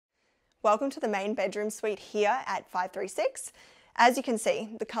Welcome to the main bedroom suite here at 536. As you can see,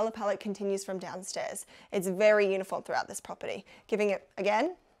 the colour palette continues from downstairs. It's very uniform throughout this property, giving it,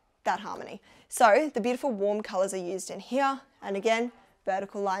 again, that harmony. So the beautiful warm colours are used in here, and again,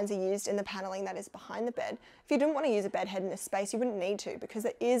 vertical lines are used in the panelling that is behind the bed. If you didn't want to use a bed head in this space, you wouldn't need to, because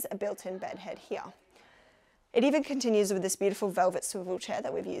there is a built-in bed head here. It even continues with this beautiful velvet swivel chair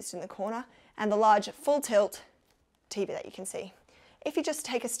that we've used in the corner, and the large full tilt TV that you can see. If you just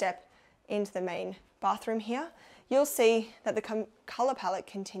take a step into the main bathroom here, you'll see that the colour palette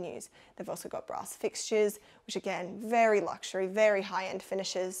continues. They've also got brass fixtures, which again, very luxury, very high-end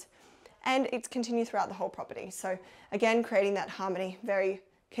finishes, and it's continued throughout the whole property. So again, creating that harmony, very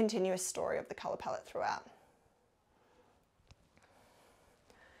continuous story of the colour palette throughout.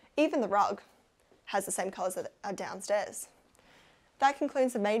 Even the rug has the same colours that are downstairs. That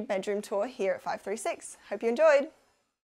concludes the main bedroom tour here at 536. Hope you enjoyed.